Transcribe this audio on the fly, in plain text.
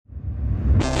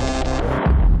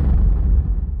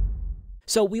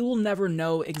So we will never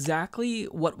know exactly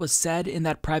what was said in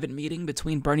that private meeting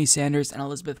between Bernie Sanders and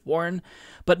Elizabeth Warren,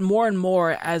 but more and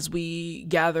more as we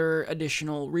gather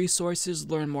additional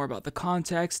resources, learn more about the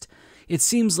context, it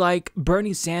seems like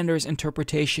Bernie Sanders'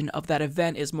 interpretation of that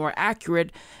event is more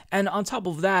accurate, and on top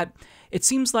of that, it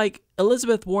seems like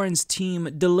Elizabeth Warren's team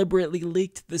deliberately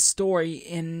leaked the story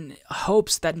in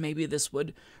hopes that maybe this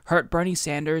would hurt Bernie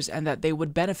Sanders and that they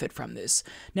would benefit from this.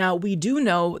 Now, we do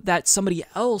know that somebody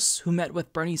else who met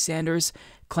with Bernie Sanders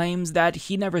claims that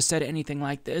he never said anything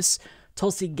like this.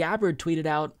 Tulsi Gabbard tweeted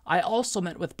out, "I also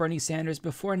met with Bernie Sanders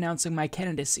before announcing my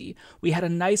candidacy. We had a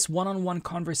nice one-on-one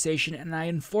conversation and I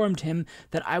informed him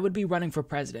that I would be running for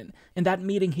president. In that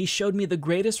meeting, he showed me the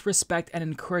greatest respect and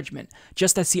encouragement,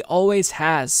 just as he always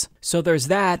has." So there's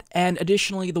that, and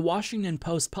additionally, the Washington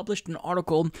Post published an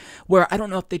article where I don't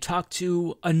know if they talked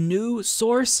to a new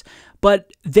source,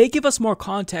 but they give us more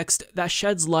context that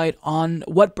sheds light on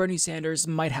what Bernie Sanders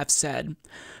might have said.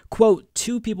 Quote,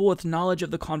 "Two people with knowledge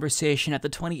of the conversation at the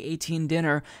 2018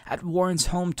 dinner at Warren's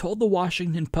home told the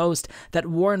Washington Post that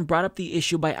Warren brought up the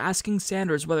issue by asking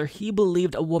Sanders whether he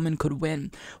believed a woman could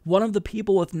win. One of the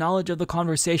people with knowledge of the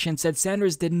conversation said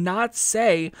Sanders did not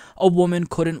say a woman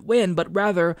couldn't win, but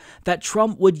rather that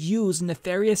Trump would use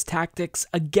nefarious tactics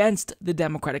against the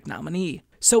Democratic nominee."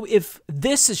 So if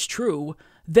this is true,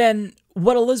 then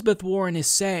what Elizabeth Warren is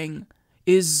saying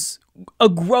is a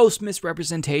gross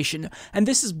misrepresentation. And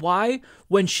this is why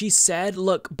when she said,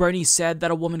 look, Bernie said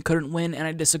that a woman couldn't win and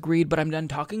I disagreed, but I'm done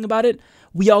talking about it,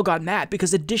 we all got mad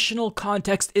because additional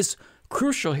context is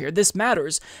crucial here. This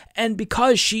matters. And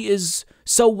because she is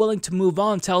so willing to move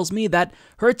on tells me that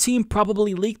her team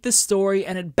probably leaked this story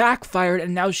and it backfired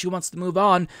and now she wants to move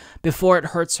on before it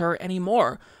hurts her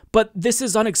anymore. But this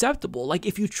is unacceptable. Like,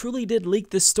 if you truly did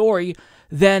leak this story,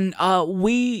 then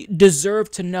we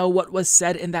deserve to know what was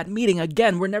said in that meeting.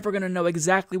 Again, we're never going to know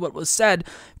exactly what was said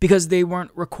because they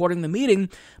weren't recording the meeting.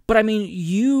 But I mean,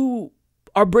 you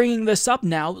are bringing this up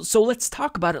now, so let's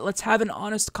talk about it. Let's have an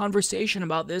honest conversation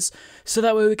about this so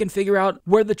that way we can figure out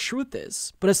where the truth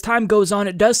is. But as time goes on,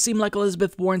 it does seem like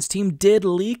Elizabeth Warren's team did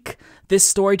leak this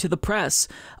story to the press.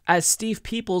 As Steve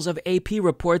Peoples of AP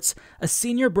reports, a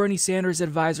senior Bernie Sanders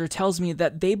advisor tells me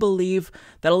that they believe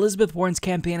that Elizabeth Warren's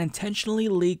campaign intentionally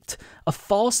leaked a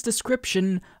false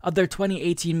description of their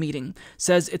 2018 meeting.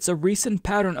 Says it's a recent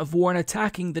pattern of Warren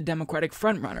attacking the Democratic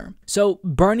frontrunner. So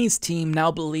Bernie's team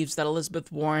now believes that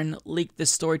Elizabeth Warren leaked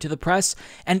this story to the press,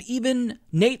 and even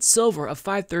Nate Silver of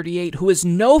 538, who is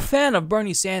no fan of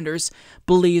Bernie Sanders,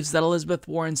 believes that Elizabeth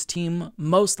Warren's team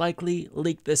most likely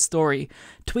leaked this story,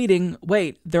 tweeting,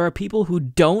 "Wait, there are people who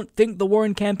don't think the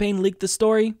Warren campaign leaked the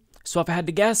story?" So if I had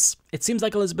to guess, it seems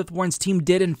like Elizabeth Warren's team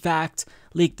did in fact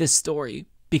leak this story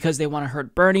because they want to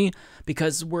hurt Bernie,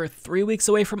 because we're 3 weeks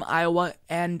away from Iowa,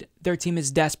 and their team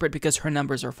is desperate because her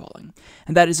numbers are falling.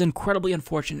 And that is incredibly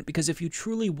unfortunate, because if you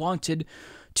truly wanted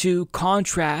to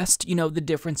contrast, the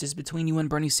differences between you and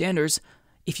Bernie Sanders,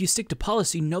 if you stick to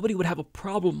policy, nobody would have a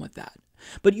problem with that.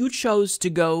 But you chose to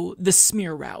go the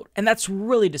smear route, and that's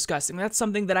really disgusting. That's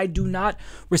something that I do not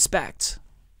respect.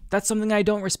 That's something I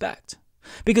don't respect.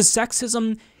 Because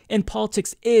sexism in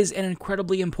politics is an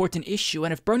incredibly important issue,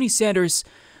 and if Bernie Sanders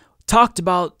talked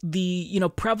about the,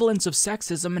 prevalence of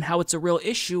sexism and how it's a real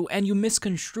issue, and you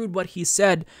misconstrued what he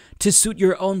said to suit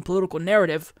your own political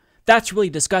narrative, that's really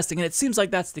disgusting, and it seems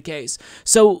like that's the case.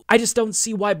 So I just don't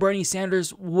see why Bernie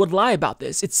Sanders would lie about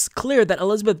this. It's clear that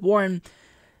Elizabeth Warren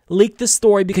leaked the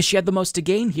story because she had the most to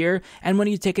gain here, and when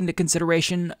you take into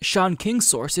consideration Sean King's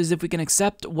sources, if we can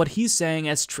accept what he's saying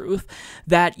as truth,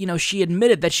 that, she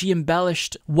admitted that she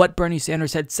embellished what Bernie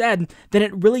Sanders had said, then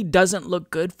it really doesn't look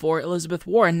good for Elizabeth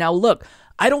Warren. Now look,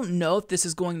 I don't know if this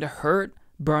is going to hurt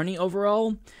Bernie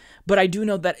overall, but I do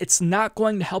know that it's not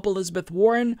going to help Elizabeth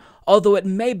Warren, although it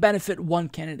may benefit one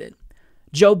candidate,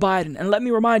 Joe Biden. And let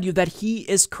me remind you that he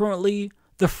is currently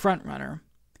the front runner.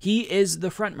 He is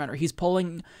the front runner. He's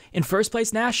polling in first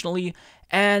place nationally,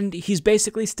 and he's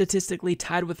basically statistically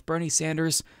tied with Bernie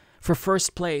Sanders for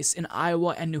first place in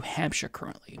Iowa and New Hampshire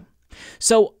currently.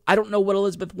 So I don't know what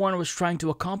Elizabeth Warren was trying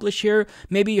to accomplish here.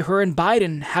 Maybe her and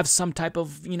Biden have some type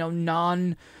of,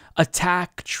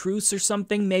 non-attack truce or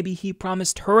something. Maybe he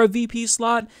promised her a VP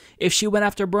slot if she went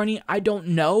after Bernie. I don't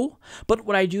know. But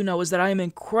what I do know is that I am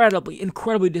incredibly,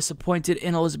 incredibly disappointed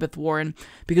in Elizabeth Warren,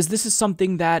 because this is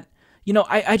something that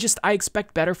I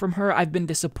expect better from her. I've been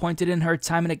disappointed in her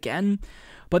time and again,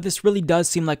 but this really does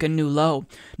seem like a new low.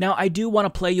 Now, I do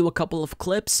want to play you a couple of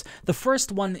clips. The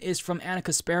first one is from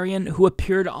Kasparian, who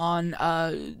appeared on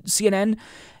CNN,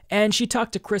 And she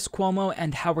talked to Chris Cuomo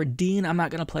and Howard Dean. I'm not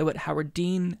going to play what Howard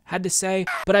Dean had to say,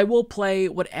 but I will play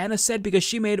what Anna said because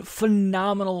she made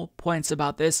phenomenal points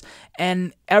about this,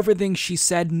 and everything she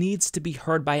said needs to be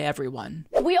heard by everyone.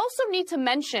 We also need to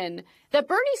mention that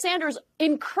Bernie Sanders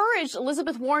encouraged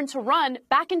Elizabeth Warren to run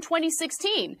back in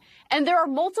 2016. And there are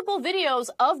multiple videos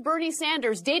of Bernie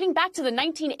Sanders dating back to the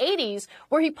 1980s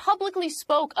where he publicly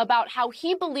spoke about how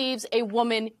he believes a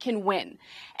woman can win.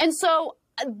 And so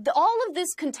all of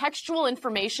this contextual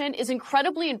information is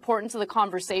incredibly important to the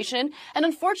conversation, and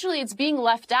unfortunately it's being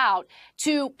left out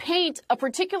to paint a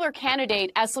particular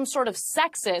candidate as some sort of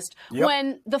sexist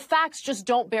when the facts just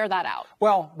don't bear that out.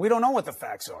 Well, we don't know what the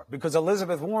facts are because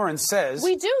Elizabeth Warren says...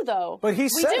 We do, though. But he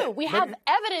said it. We have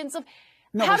evidence of...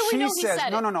 No, how do we she know says, he said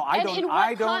no, it? no, no, I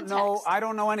don't know. I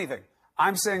don't know anything.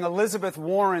 I'm saying Elizabeth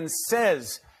Warren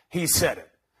says he said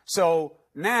it. So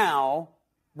now...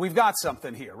 we've got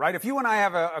something here, right? If you and I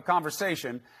have a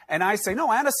conversation and I say,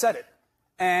 no, Anna said it.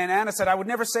 And Anna said, I would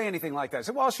never say anything like that. I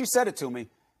said, well, she said it to me.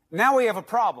 Now we have a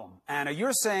problem. Anna,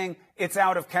 you're saying it's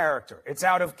out of character. It's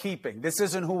out of keeping. This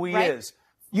isn't who he is.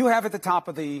 You have at the top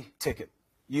of the ticket,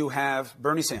 you have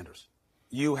Bernie Sanders.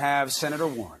 You have Senator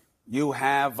Warren. You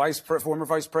have former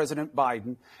Vice President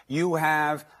Biden. You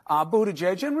have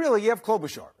Buttigieg. And really, you have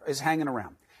Klobuchar is hanging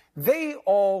around. They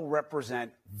all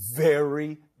represent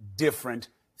very different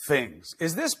things.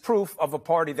 Is this proof of a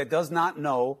party that does not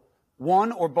know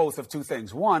one or both of two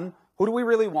things? One, who do we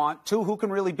really want? Two, who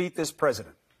can really beat this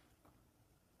president?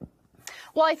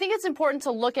 Well, I think it's important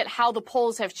to look at how the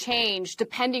polls have changed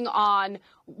depending on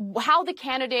how the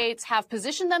candidates have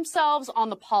positioned themselves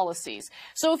on the policies.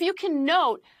 So if you can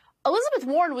note, Elizabeth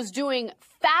Warren was doing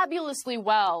fabulously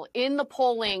well in the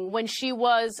polling when she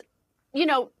was,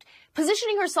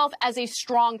 positioning herself as a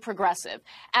strong progressive,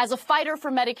 as a fighter for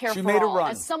Medicare for all,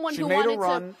 as someone who wanted to... She made a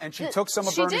run, and she took some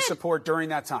of Bernie's support during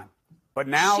that time. But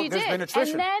now there's been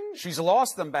attrition. And then, she's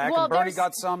lost them back, and Bernie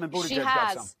got some, and Buttigieg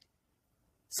got some.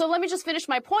 So let me just finish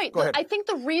my point. Go ahead. I think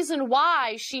the reason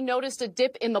why she noticed a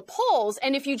dip in the polls,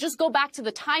 and if you just go back to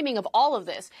the timing of all of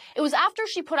this, it was after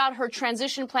she put out her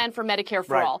transition plan for Medicare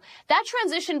for all. That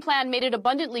transition plan made it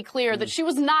abundantly clear that she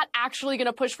was not actually going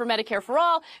to push for Medicare for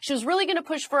all. She was really going to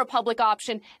push for a public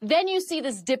option. Then you see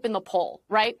this dip in the poll,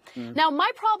 right? Now,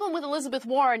 my problem with Elizabeth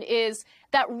Warren is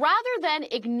that rather than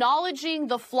acknowledging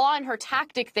the flaw in her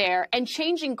tactic there and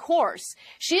changing course,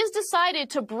 she has decided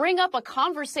to bring up a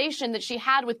conversation that she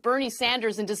had with Bernie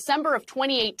Sanders in December of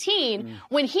 2018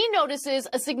 when he notices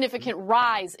a significant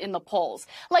rise in the polls.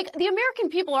 Like, the American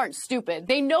people aren't stupid.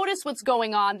 They notice what's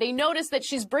going on. They notice that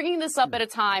she's bringing this up at a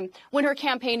time when her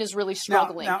campaign is really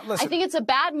struggling. Now, listen, I think it's a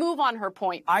bad move on her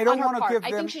point. I don't want to give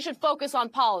them... I think she should focus on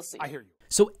policy. I hear you.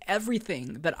 So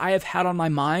everything that I have had on my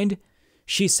mind,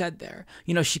 she said there.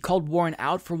 She called Warren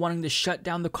out for wanting to shut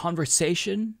down the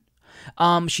conversation.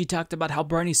 She talked about how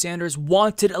Bernie Sanders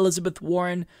wanted Elizabeth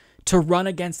Warren to run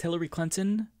against Hillary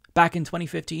Clinton back in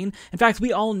 2015. In fact,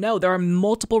 we all know there are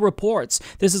multiple reports.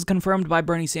 This is confirmed by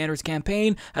Bernie Sanders'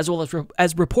 campaign as well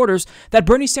as reporters that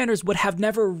Bernie Sanders would have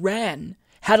never ran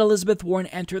had Elizabeth Warren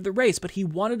entered the race, but he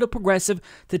wanted a progressive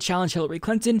to challenge Hillary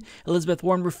Clinton. Elizabeth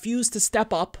Warren refused to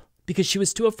step up because she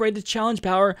was too afraid to challenge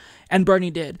power, and Bernie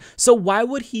did. So why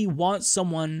would he want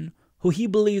someone who he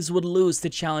believes would lose to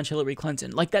challenge Hillary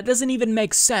Clinton? Like, that doesn't even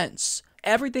make sense.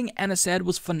 Everything Anna said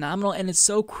was phenomenal, and it's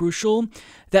so crucial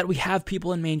that we have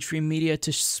people in mainstream media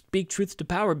to speak truth to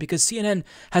power, because CNN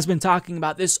has been talking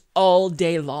about this all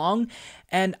day long,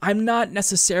 and I'm not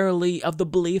necessarily of the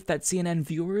belief that CNN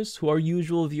viewers, who are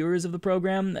usual viewers of the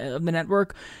program, of the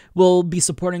network, will be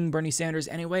supporting Bernie Sanders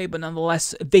anyway, but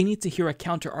nonetheless, they need to hear a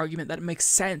counter-argument that makes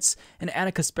sense, and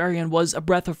Anna Kasparian was a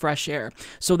breath of fresh air.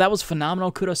 So that was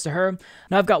phenomenal. Kudos to her.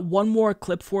 Now, I've got one more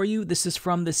clip for you. This is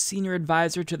from the senior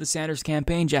advisor to the Sanders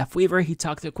campaign, Jeff Weaver. He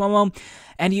talked to Cuomo,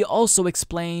 and he also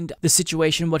explained the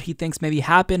situation, what he thinks maybe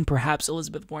happened. Perhaps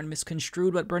Elizabeth Warren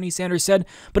misconstrued what Bernie Sanders said,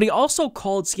 but he also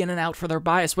called CNN out for their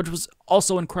bias, which was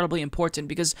also incredibly important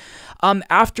because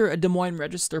after a Des Moines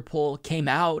Register poll came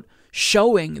out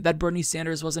showing that Bernie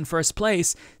Sanders was in first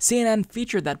place, CNN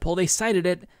featured that poll. They cited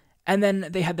it, and then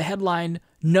they had the headline,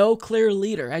 "No clear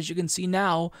leader." As you can see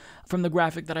now from the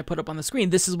graphic that I put up on the screen,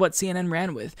 this is what CNN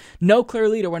ran with. No clear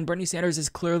leader when Bernie Sanders is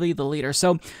clearly the leader.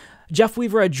 So Jeff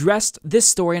Weaver addressed this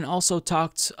story and also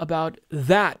talked about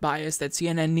that bias that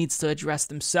CNN needs to address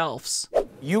themselves.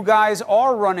 You guys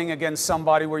are running against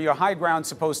somebody where your high ground's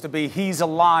supposed to be, he's a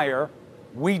liar.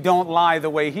 We don't lie the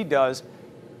way he does.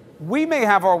 We may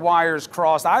have our wires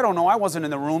crossed. I don't know. I wasn't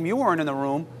in the room. You weren't in the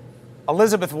room.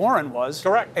 Elizabeth Warren was.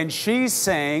 Correct. And she's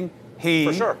saying he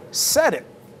For sure. said it.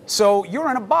 So you're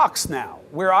in a box now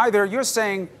where either you're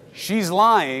saying she's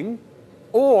lying,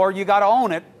 or you got to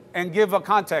own it and give a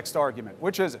context argument.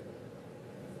 Which is it?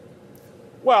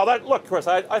 Well, look, Chris,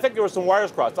 I think there was some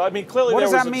wires crossed. I mean, clearly there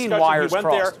was a discussion. What does that mean, wires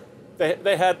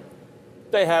crossed?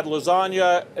 They had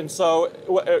lasagna, and so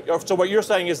what you're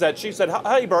saying is that she said,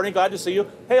 "Hey, Bernie, glad to see you.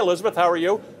 Hey, Elizabeth, how are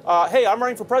you? Hey, I'm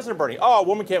running for president, Bernie. Oh, a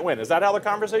woman can't win." Is that how the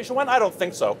conversation went? I don't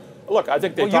think so. Look, I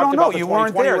think they talked about the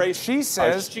 2020 race. She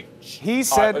says, she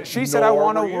said, "I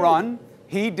want to run."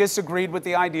 He disagreed with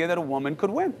the idea that a woman could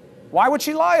win. Why would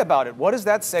she lie about it? What does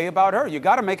that say about her? You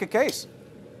got to make a case.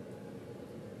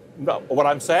 No, what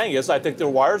I'm saying is I think the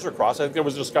wires are crossed. I think there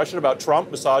was a discussion about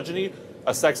Trump, misogyny,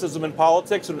 sexism in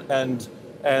politics,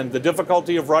 and the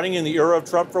difficulty of running in the era of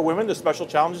Trump for women, the special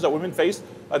challenges that women face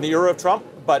in the era of Trump.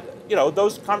 But, you know,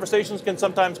 those conversations can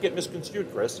sometimes get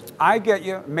misconstrued, Chris. I get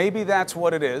you. Maybe that's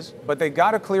what it is. But they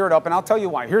got to clear it up. And I'll tell you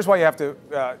why. Here's why you have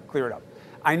to clear it up.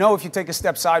 I know if you take a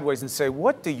step sideways and say,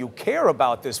 what do you care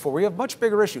about this for? We have much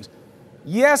bigger issues.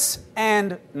 Yes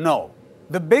and no.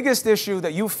 The biggest issue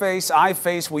that you face, I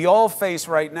face, we all face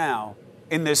right now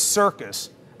in this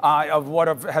circus of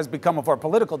what has become of our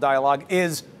political dialogue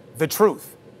is the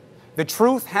truth. The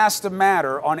truth has to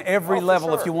matter on every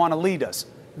level if you want to lead us.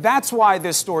 That's why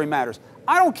this story matters.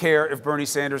 I don't care if Bernie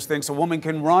Sanders thinks a woman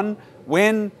can run,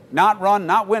 win, not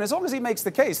win. As long as he makes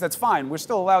the case, that's fine. We're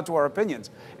still allowed to our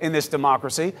opinions in this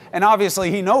democracy. And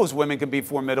obviously, he knows women can be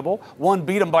formidable. One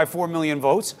beat him by 4 million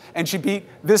votes, and she beat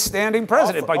this standing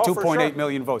president by 2.8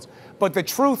 million votes. But the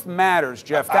truth matters,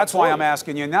 Jeff. That's why I'm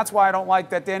asking you, and that's why I don't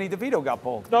like that Danny DeVito got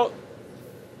pulled.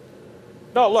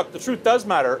 No, look, the truth does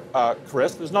matter,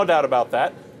 Chris. There's no doubt about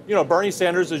that. You know, Bernie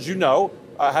Sanders, as you know,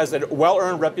 has a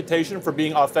well-earned reputation for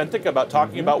being authentic about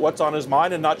talking about what's on his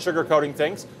mind and not sugarcoating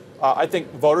things. I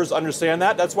think voters understand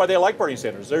that. That's why they like Bernie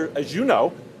Sanders. As you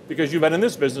know, because you've been in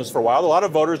this business for a while, a lot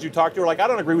of voters you talk to are like, I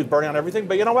don't agree with Bernie on everything,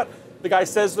 but you know what? The guy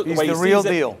says the way he sees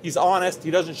it. He's honest.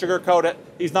 He doesn't sugarcoat it.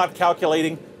 He's not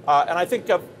calculating. And I think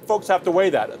folks have to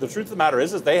weigh that. The truth of the matter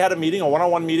is they had a meeting, a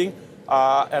one-on-one meeting,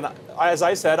 and as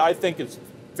I said, I think it's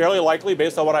fairly likely,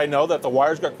 based on what I know, that the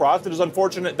wires got crossed. It is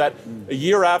unfortunate that a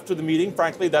year after the meeting,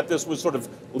 frankly, that this was sort of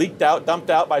leaked out, dumped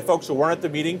out by folks who weren't at the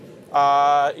meeting.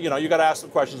 You know, you got to ask some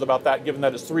questions about that, given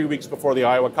that it's 3 weeks before the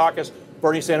Iowa caucus.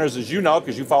 Bernie Sanders, as you know,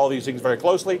 because you follow these things very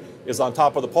closely, is on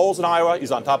top of the polls in Iowa.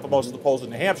 He's on top of most of the polls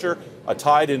in New Hampshire,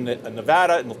 tied in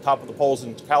Nevada, and the top of the polls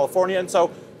in California. And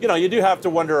so, you know, you do have to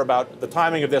wonder about the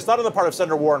timing of this, not on the part of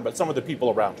Senator Warren, but some of the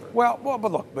people around her. Well,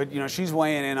 but look, you know, she's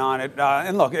weighing in on it.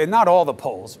 And look, not all the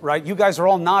polls, right? You guys are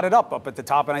all knotted up at the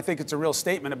top, and I think it's a real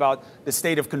statement about the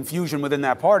state of confusion within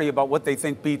that party about what they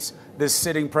think beats this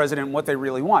sitting president and what they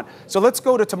really want. So let's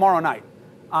go to tomorrow night.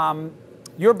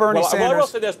 You're Bernie Sanders. Well, I will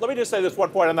say this. Let me just say this one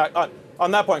point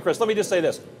on that point, Chris. Let me just say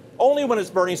this. Only when it's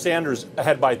Bernie Sanders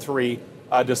ahead by 3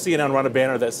 does CNN run a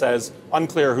banner that says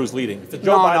unclear who's leading. If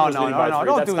Joe Biden was leading by 3,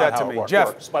 don't do that to me,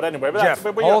 Jeff. But anyway, Jeff,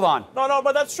 hold on. No,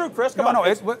 but that's true, Chris. Come on.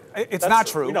 It's not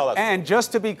true. You know that's and true.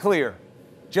 Just to be clear,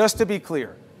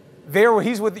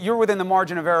 you're within the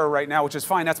margin of error right now, which is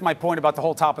fine. That's my point about the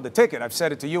whole top of the ticket. I've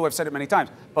said it to you. I've said it many times.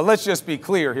 But let's just be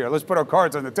clear here. Let's put our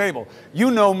cards on the table.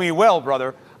 You know me well,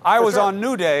 brother. I was on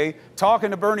New Day talking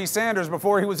to Bernie Sanders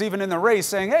before he was even in the race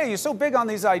saying, hey, you're so big on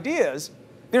these ideas.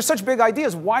 They're such big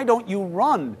ideas. Why don't you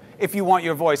run if you want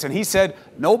your voice? And he said,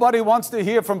 nobody wants to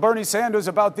hear from Bernie Sanders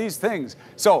about these things.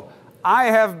 So I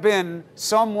have been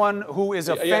someone who is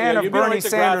a fan of Bernie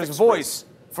Sanders' voice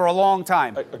for a long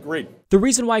time. Agreed. The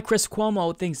reason why Chris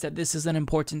Cuomo thinks that this is an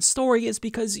important story is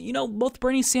because, you know, both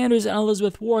Bernie Sanders and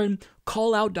Elizabeth Warren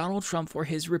call out Donald Trump for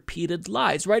his repeated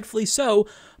lies, rightfully so.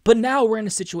 But now we're in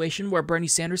a situation where Bernie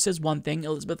Sanders says one thing,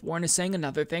 Elizabeth Warren is saying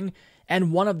another thing,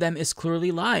 and one of them is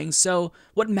clearly lying. So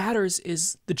what matters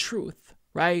is the truth,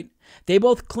 right? They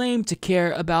both claim to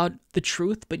care about the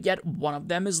truth, but yet one of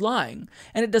them is lying.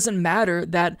 And it doesn't matter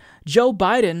that Joe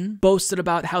Biden boasted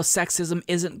about how sexism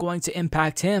isn't going to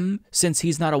impact him since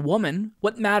he's not a woman.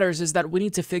 What matters is that we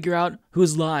need to figure out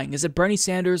who's lying. Is it Bernie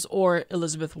Sanders or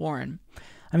Elizabeth Warren?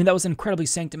 I mean, that was incredibly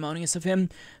sanctimonious of him.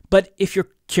 But if you're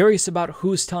curious about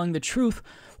who's telling the truth,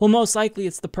 well, most likely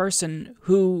it's the person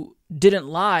who didn't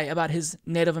lie about his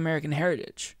Native American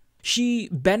heritage. She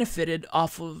benefited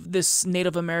off of this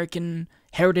Native American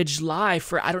heritage lie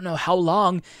for I don't know how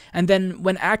long, and then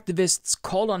when activists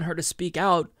called on her to speak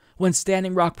out, when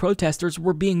Standing Rock protesters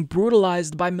were being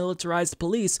brutalized by militarized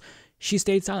police, she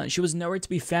stayed silent. She was nowhere to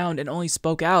be found and only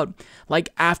spoke out, like,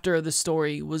 after the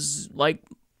story was, like,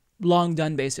 long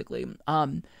done, basically.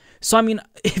 So, I mean,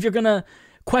 if you're gonna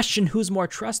question who's more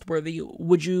trustworthy,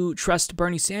 would you trust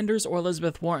Bernie Sanders or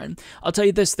Elizabeth Warren? I'll tell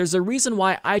you this, there's a reason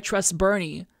why I Trust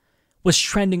Bernie was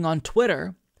trending on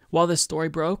Twitter while this story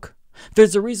broke.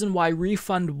 There's a reason why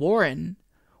Refund Warren,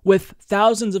 with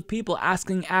thousands of people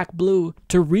asking Act Blue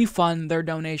to refund their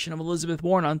donation of Elizabeth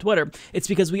Warren on Twitter. It's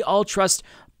because we all trust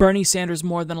Bernie Sanders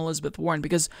more than Elizabeth Warren,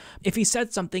 because if he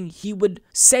said something, he would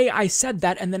say, I said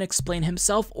that, and then explain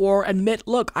himself or admit,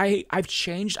 look, I've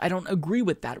changed, I don't agree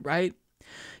with that, right?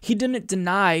 He didn't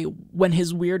deny when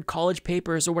his weird college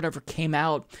papers or whatever came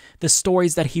out, the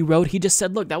stories that he wrote. He just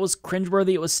said, look, that was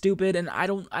cringeworthy, it was stupid, and I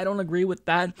don't agree with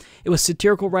that. It was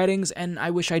satirical writings, and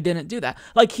I wish I didn't do that.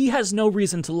 Like, he has no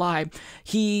reason to lie.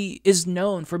 He is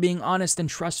known for being honest and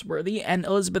trustworthy, and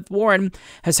Elizabeth Warren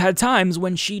has had times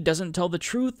when she doesn't tell the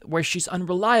truth, where she's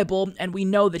unreliable, and we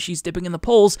know that she's dipping in the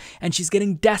polls, and she's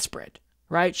getting desperate,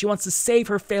 right? She wants to save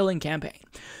her failing campaign.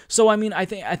 So, I mean, I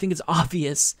think it's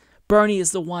obvious Bernie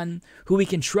is the one who we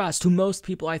can trust, who most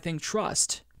people, I think,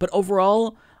 trust. But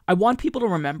overall, I want people to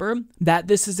remember that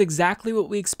this is exactly what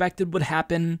we expected would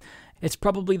happen. It's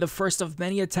probably the first of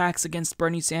many attacks against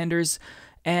Bernie Sanders.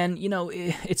 And, you know,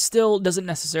 it still doesn't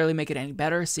necessarily make it any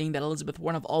better, seeing that Elizabeth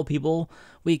Warren, of all people,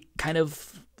 we kind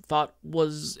of thought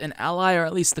was an ally, or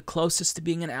at least the closest to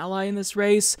being an ally in this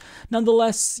race.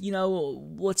 Nonetheless, you know,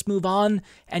 let's move on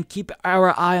and keep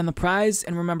our eye on the prize,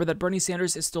 and remember that Bernie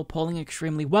Sanders is still polling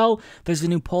extremely well. There's a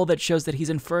new poll that shows that he's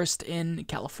in first in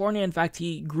California. In fact,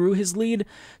 he grew his lead,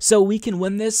 so we can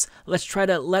win this. Let's try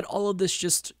to let all of this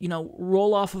just, you know,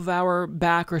 roll off of our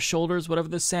back or shoulders, whatever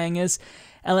the saying is,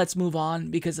 and let's move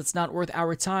on, because it's not worth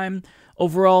our time.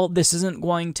 Overall, this isn't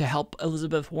going to help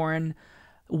Elizabeth Warren.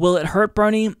 Will it hurt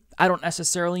Bernie? I don't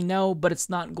necessarily know, but it's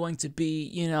not going to be,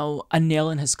 you know, a nail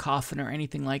in his coffin or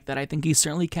anything like that. I think he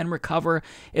certainly can recover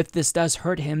if this does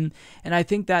hurt him. And I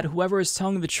think that whoever is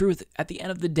telling the truth at the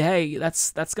end of the day,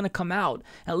 that's going to come out,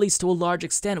 at least to a large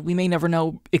extent. We may never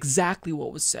know exactly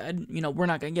what was said. You know, we're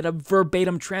not going to get a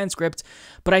verbatim transcript,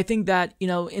 but I think that, you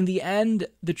know, in the end,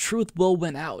 the truth will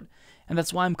win out. And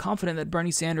that's why I'm confident that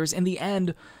Bernie Sanders, in the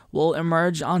end, will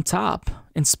emerge on top,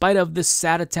 in spite of this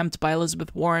sad attempt by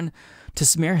Elizabeth Warren to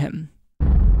smear him.